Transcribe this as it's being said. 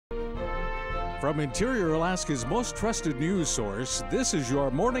From Interior Alaska's most trusted news source, this is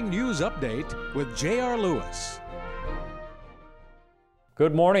your morning news update with J.R. Lewis.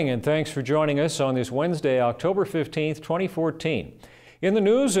 Good morning and thanks for joining us on this Wednesday, October 15th, 2014. In the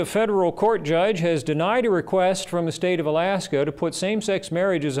news, a federal court judge has denied a request from the state of Alaska to put same-sex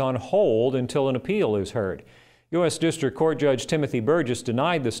marriages on hold until an appeal is heard. U.S. District Court Judge Timothy Burgess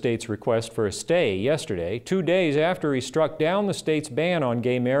denied the state's request for a stay yesterday, 2 days after he struck down the state's ban on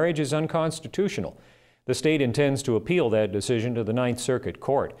gay marriage as unconstitutional. The state intends to appeal that decision to the Ninth Circuit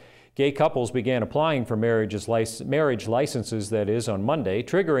Court. Gay couples began applying for marriage licenses, that is, on Monday,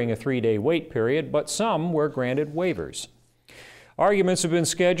 triggering a 3-day wait period, but some were granted waivers. Arguments have been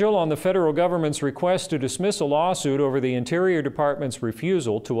scheduled on the federal government's request to dismiss a lawsuit over the Interior Department's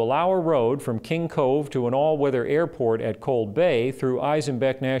refusal to allow a road from King Cove to an all-weather airport at Cold Bay through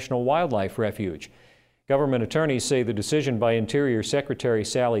Eisenbeck National Wildlife Refuge. Government attorneys say the decision by Interior Secretary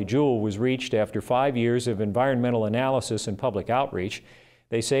Sally Jewell was reached after 5 years of environmental analysis and public outreach.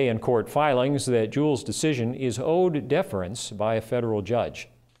 They say in court filings that Jewell's decision is owed deference by a federal judge.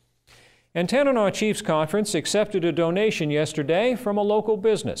 And Tanana Chiefs Conference accepted a donation yesterday from a local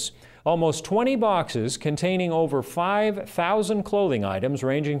business. Almost 20 boxes containing over 5,000 clothing items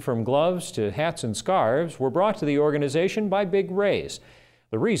ranging from gloves to hats and scarves were brought to the organization by Big Rays.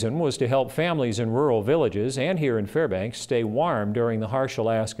 The reason was to help families in rural villages and here in Fairbanks stay warm during the harsh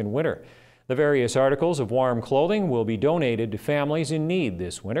Alaskan winter. The various articles of warm clothing will be donated to families in need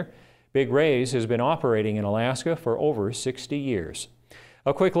this winter. Big Rays has been operating in Alaska for over 60 years.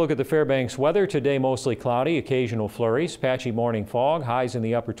 A quick look at the Fairbanks weather. Today mostly cloudy, occasional flurries, patchy morning fog, highs in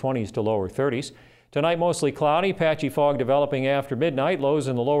the upper 20s to lower 30s. Tonight mostly cloudy, patchy fog developing after midnight, lows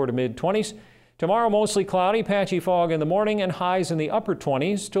in the lower to mid 20s. Tomorrow mostly cloudy, patchy fog in the morning and highs in the upper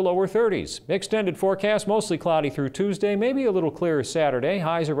 20s to lower 30s. Extended forecast mostly cloudy through Tuesday, maybe a little clearer Saturday,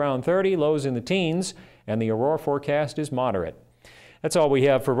 highs around 30, lows in the teens, and the aurora forecast is moderate. That's all we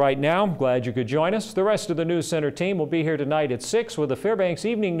have for right now. Glad you could join us. The rest of the News Center team will be here tonight at 6 with the Fairbanks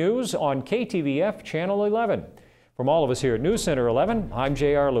Evening News on KTVF Channel 11. From all of us here at News Center 11, I'm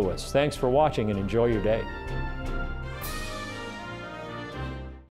J.R. Lewis. Thanks for watching and enjoy your day.